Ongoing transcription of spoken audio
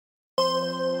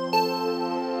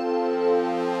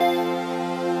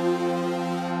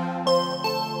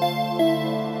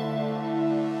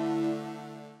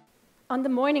On the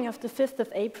morning of the 5th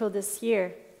of April this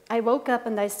year, I woke up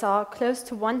and I saw close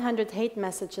to 100 hate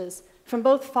messages from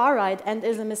both far-right and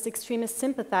Islamist extremist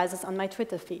sympathizers on my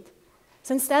Twitter feed.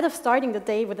 So instead of starting the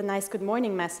day with a nice good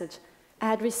morning message, I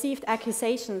had received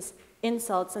accusations,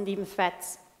 insults, and even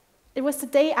threats. It was the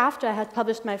day after I had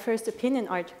published my first opinion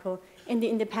article in The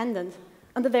Independent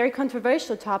on the very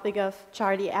controversial topic of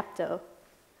Charlie Hebdo.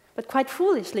 But quite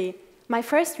foolishly, my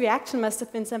first reaction must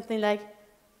have been something like,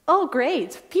 "Oh,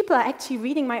 great, people are actually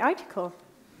reading my article."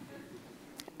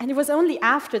 And it was only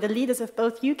after the leaders of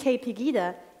both UK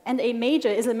Pegida and a major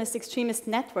Islamist extremist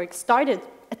network started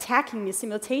attacking me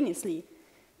simultaneously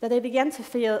that I began to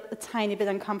feel a tiny bit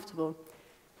uncomfortable.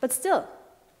 But still,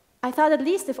 I thought at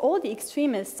least if all the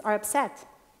extremists are upset,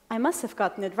 I must have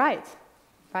gotten it right?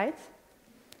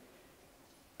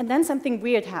 And then something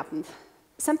weird happened,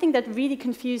 something that really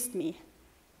confused me.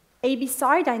 A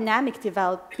bizarre dynamic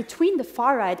developed between the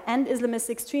far-right and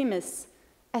Islamist extremists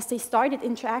as they started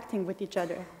interacting with each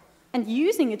other and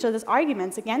using each other's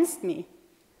arguments against me.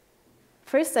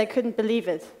 First, I couldn't believe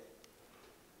it.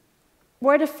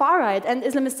 Were the far-right and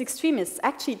Islamist extremists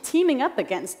actually teaming up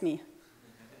against me?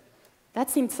 That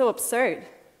seemed so absurd.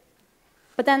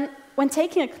 But then, when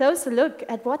taking a closer look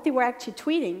at what they were actually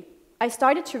tweeting, I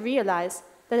started to realize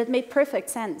that it made perfect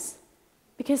sense,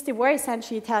 because they were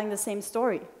essentially telling the same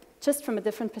story, just from a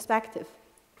different perspective,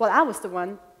 while I was the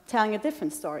one telling a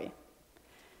different story.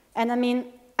 And I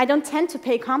mean, I don't tend to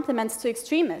pay compliments to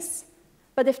extremists,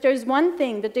 but if there's one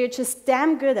thing that they're just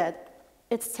damn good at,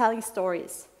 it's telling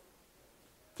stories.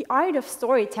 The art of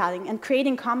storytelling and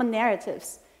creating common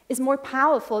narratives is more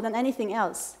powerful than anything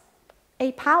else.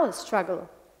 A power struggle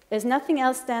is nothing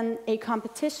else than a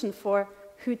competition for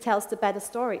who tells the better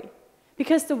story.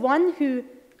 Because the one who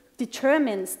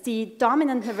determines the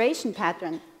dominant narration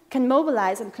pattern can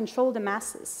mobilize and control the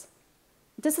masses.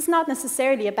 This is not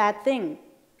necessarily a bad thing.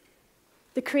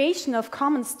 The creation of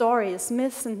common stories,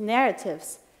 myths, and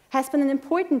narratives has been an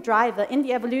important driver in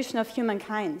the evolution of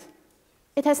humankind.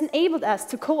 It has enabled us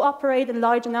to cooperate in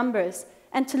larger numbers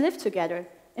and to live together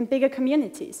in bigger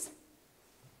communities.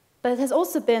 But it has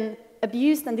also been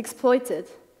abused and exploited.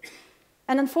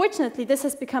 And unfortunately, this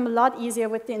has become a lot easier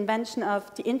with the invention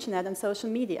of the internet and social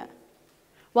media.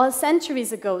 While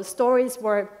centuries ago, stories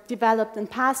were developed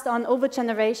and passed on over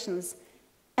generations,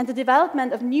 and the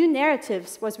development of new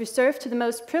narratives was reserved to the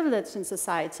most privileged in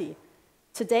society,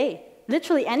 today,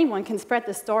 literally anyone can spread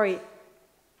the story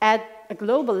at a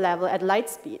global level at light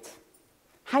speed.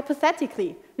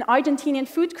 Hypothetically, an Argentinian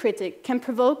food critic can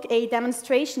provoke a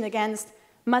demonstration against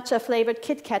matcha-flavored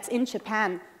Kit Kats in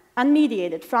Japan,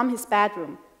 unmediated from his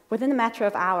bedroom, within a matter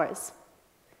of hours.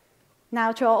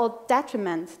 Now, to our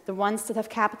detriment, the ones that have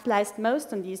capitalized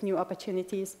most on these new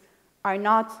opportunities are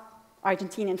not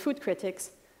Argentinian food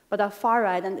critics, but are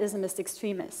far-right and Islamist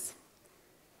extremists.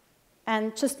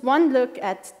 And just one look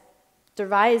at the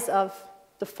rise of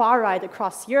the far-right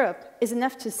across Europe is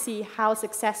enough to see how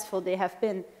successful they have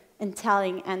been in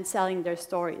telling and selling their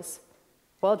stories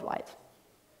worldwide.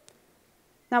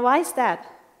 Now, why is that?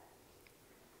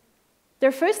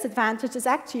 Their first advantage is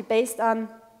actually based on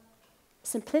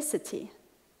simplicity.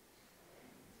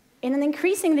 In an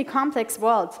increasingly complex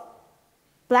world,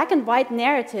 black and white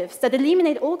narratives that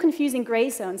eliminate all confusing gray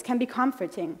zones can be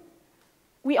comforting.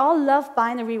 We all love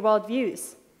binary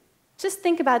worldviews. Just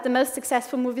think about the most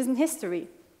successful movies in history.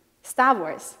 Star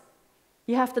Wars.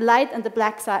 You have the light and the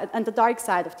black side and the dark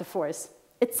side of the Force.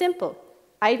 It's simple.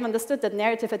 I even understood that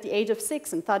narrative at the age of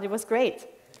 6 and thought it was great.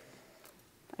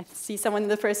 I see someone in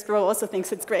the first row also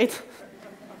thinks it's great.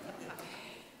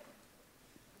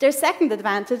 Their second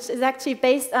advantage is actually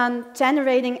based on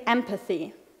generating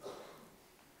empathy.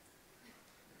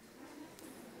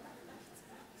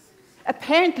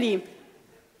 Apparently,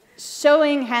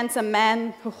 showing handsome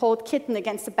men who hold kitten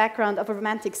against the background of a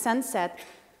romantic sunset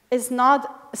is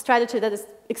not a strategy that is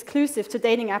exclusive to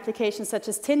dating applications such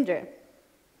as Tinder.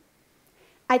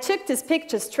 I took this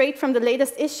picture straight from the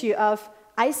latest issue of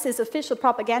ISIS official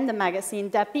propaganda magazine,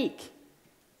 Dabiq.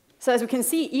 So as we can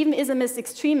see, even Islamist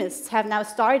extremists have now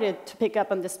started to pick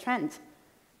up on this trend.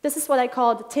 This is what I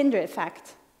call the Tinder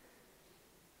effect.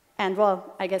 And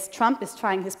well, I guess Trump is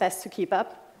trying his best to keep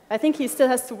up. I think he still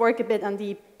has to work a bit on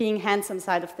the being handsome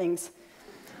side of things.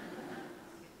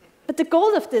 But the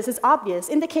goal of this is obvious.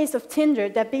 In the case of Tinder,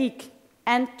 Dabiq,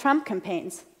 and Trump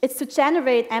campaigns, it's to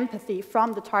generate empathy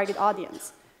from the target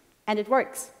audience. And it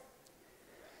works.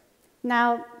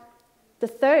 Now, the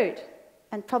third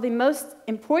and probably most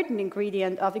important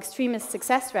ingredient of extremist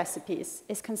success recipes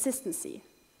is consistency.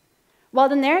 While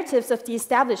the narratives of the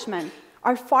establishment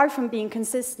are far from being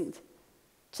consistent,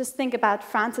 Just think about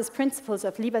France's principles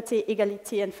of liberté,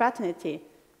 égalité, and fraternity.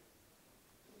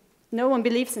 No one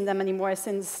believes in them anymore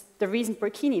since the recent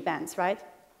burkini bans, right?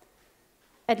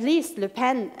 At least Le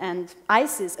Pen and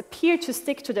ISIS appear to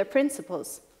stick to their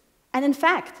principles. And in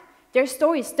fact, their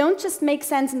stories don't just make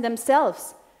sense in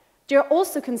themselves, they're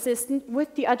also consistent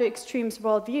with the other extremes'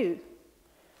 worldview.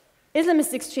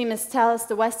 Islamist extremists tell us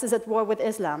the West is at war with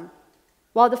Islam,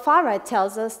 while the far right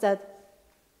tells us that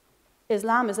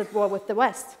Islam is at war with the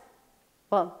West.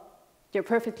 Well, they're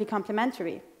perfectly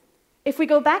complementary. If we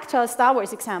go back to our Star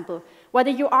Wars example,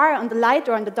 whether you are on the light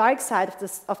or on the dark side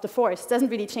of the Force doesn't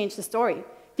really change the story.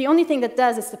 The only thing that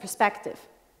does is the perspective.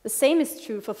 The same is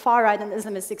true for far-right and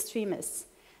Islamist extremists.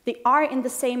 They are in the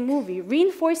same movie,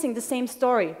 reinforcing the same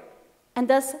story, and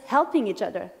thus helping each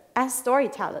other as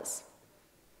storytellers.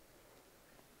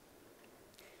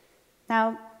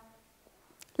 Now,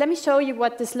 let me show you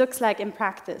what this looks like in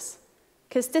practice,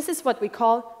 because this is what we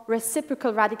call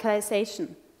reciprocal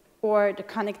radicalization, or the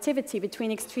connectivity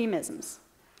between extremisms.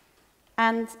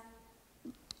 And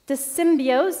the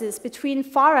symbiosis between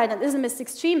far-right and Islamist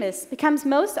extremists becomes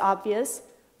most obvious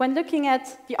when looking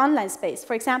at the online space,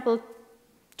 for example,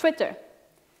 Twitter,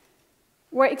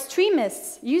 where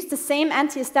extremists use the same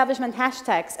anti-establishment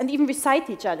hashtags and even recite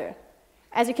each other.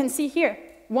 As you can see here,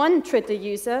 one Twitter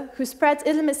user who spreads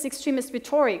Islamist extremist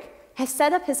rhetoric has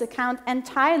set up his account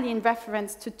entirely in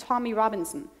reference to Tommy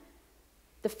Robinson,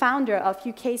 the founder of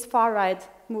UK's far-right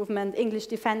movement English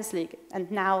Defence League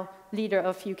and now leader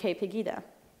of UK Pegida.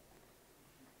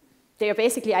 They are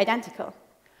basically identical.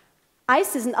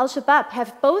 ISIS and Al-Shabaab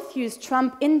have both used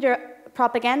Trump in their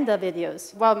propaganda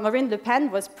videos, while Marine Le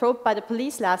Pen was probed by the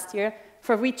police last year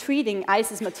for retweeting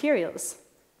ISIS materials.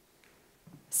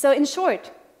 So in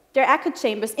short, their echo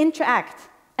chambers interact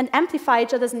and amplify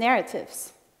each other's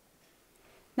narratives.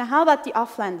 Now how about the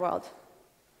offline world?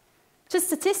 Just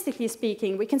statistically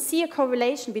speaking, we can see a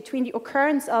correlation between the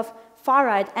occurrence of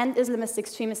far-right and Islamist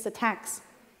extremist attacks.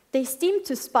 They seem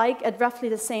to spike at roughly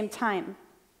the same time.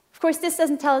 Of course, this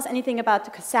doesn't tell us anything about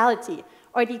the causality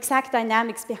or the exact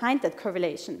dynamics behind that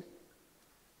correlation.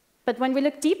 But when we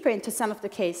look deeper into some of the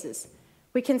cases,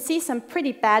 we can see some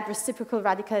pretty bad reciprocal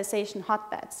radicalization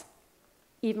hotbeds,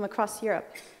 even across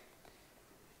Europe.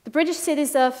 The British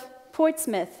cities of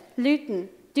Portsmouth, Luton,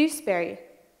 Dewsbury,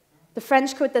 the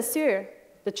French Côte d'Azur,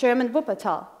 the German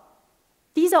Wuppertal.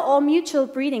 These are all mutual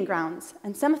breeding grounds,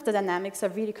 and some of the dynamics are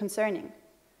really concerning.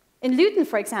 In Luton,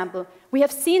 for example, we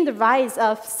have seen the rise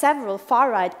of several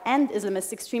far-right and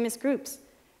Islamist extremist groups.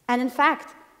 And in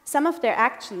fact, some of their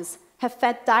actions have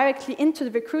fed directly into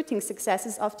the recruiting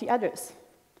successes of the others.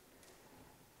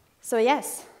 So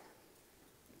yes,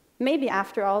 maybe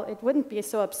after all, it wouldn't be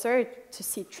so absurd to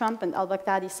see Trump and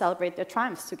al-Baghdadi celebrate their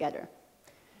triumphs together.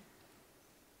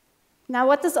 Now,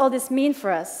 what does all this mean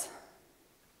for us?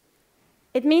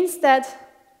 It means that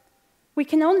we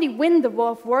can only win the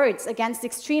war of words against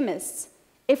extremists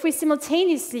if we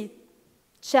simultaneously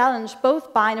challenge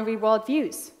both binary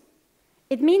worldviews.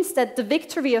 It means that the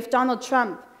victory of Donald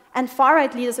Trump and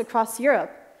far-right leaders across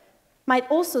Europe might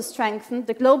also strengthen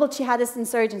the global jihadist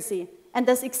insurgency and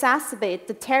thus exacerbate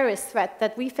the terrorist threat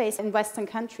that we face in Western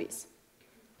countries.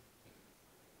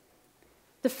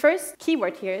 The first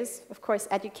keyword here is, of course,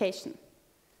 education.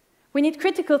 We need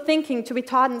critical thinking to be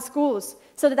taught in schools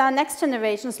so that our next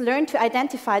generations learn to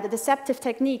identify the deceptive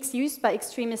techniques used by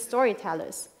extremist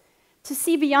storytellers, to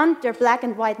see beyond their black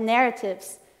and white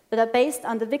narratives that are based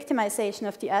on the victimization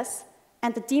of the us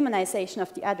and the demonization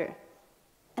of the other,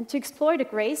 and to explore the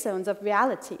gray zones of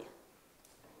reality.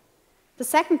 The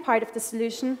second part of the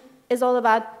solution is all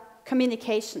about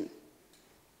communication.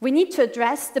 We need to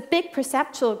address the big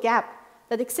perceptual gap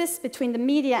that exists between the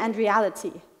media and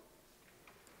reality.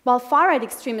 While far-right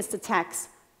extremist attacks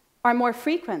are more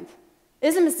frequent,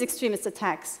 Islamist extremist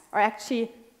attacks are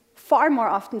actually far more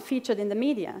often featured in the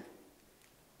media.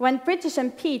 When British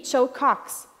MP Jo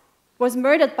Cox was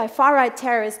murdered by far-right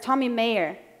terrorist Tommy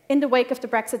Mayer in the wake of the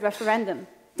Brexit referendum,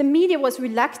 the media was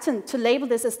reluctant to label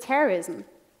this as terrorism.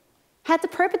 Had the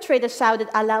perpetrator shouted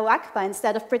Allahu Akbar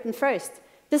instead of Britain first,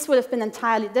 this would have been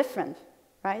entirely different,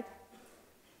 right?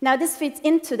 Now this feeds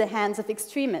into the hands of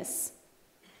extremists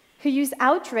who use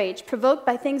outrage provoked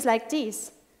by things like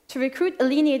these to recruit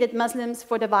alienated Muslims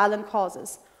for their violent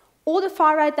causes. All the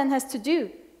far-right then has to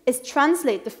do is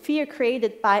translate the fear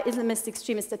created by Islamist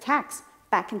extremist attacks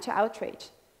back into outrage.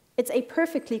 It's a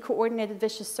perfectly coordinated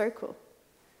vicious circle.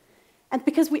 And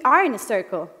because we are in a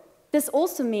circle, this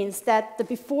also means that the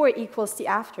before equals the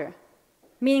after,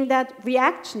 meaning that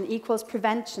reaction equals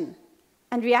prevention,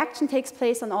 and reaction takes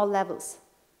place on all levels: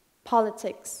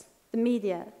 politics, the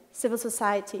media, civil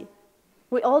society,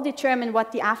 We all determine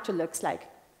what the after looks like.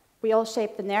 We all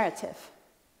shape the narrative.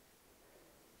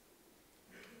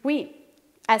 We,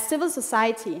 as civil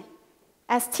society,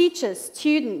 as teachers,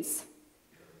 students,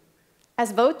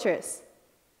 as voters,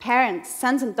 parents,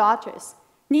 sons and daughters,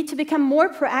 need to become more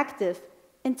proactive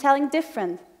in telling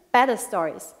different, better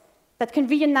stories that can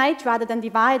reunite rather than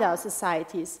divide our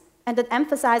societies and that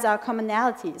emphasize our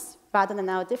commonalities rather than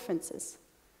our differences.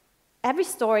 Every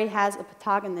story has a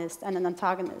protagonist and an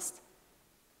antagonist.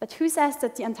 But who says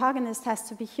that the antagonist has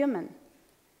to be human?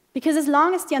 Because as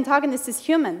long as the antagonist is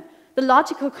human, the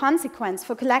logical consequence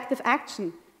for collective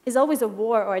action is always a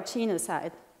war or a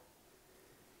genocide.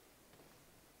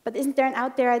 But isn't there an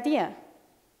out there idea?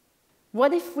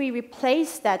 What if we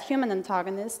replace that human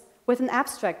antagonist with an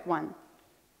abstract one?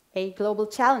 A global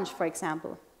challenge, for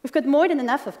example. We've got more than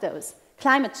enough of those.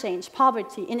 Climate change,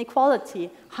 poverty,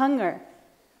 inequality, hunger.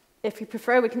 If we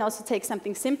prefer, we can also take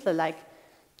something simpler like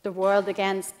the world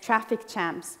against traffic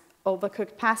jams,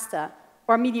 overcooked pasta,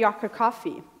 or mediocre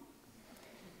coffee.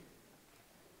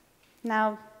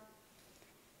 Now,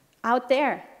 out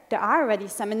there are already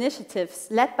some initiatives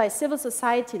led by civil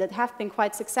society that have been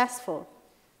quite successful.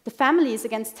 The Families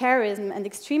Against Terrorism and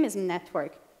Extremism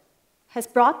Network has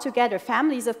brought together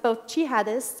families of both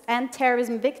jihadists and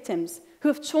terrorism victims who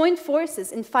have joined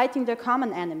forces in fighting their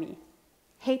common enemy,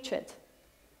 hatred.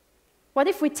 What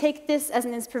if we take this as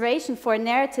an inspiration for a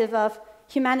narrative of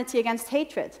humanity against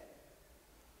hatred?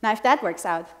 Now, if that works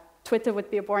out, Twitter would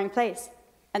be a boring place,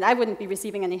 and I wouldn't be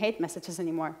receiving any hate messages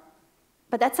anymore.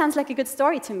 But that sounds like a good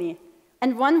story to me,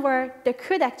 and one where there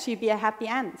could actually be a happy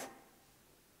end.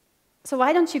 So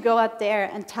why don't you go out there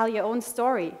and tell your own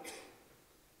story?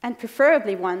 And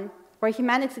preferably one where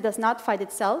humanity does not fight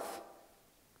itself,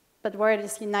 but where it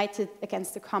is united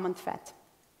against a common threat.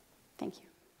 Thank you.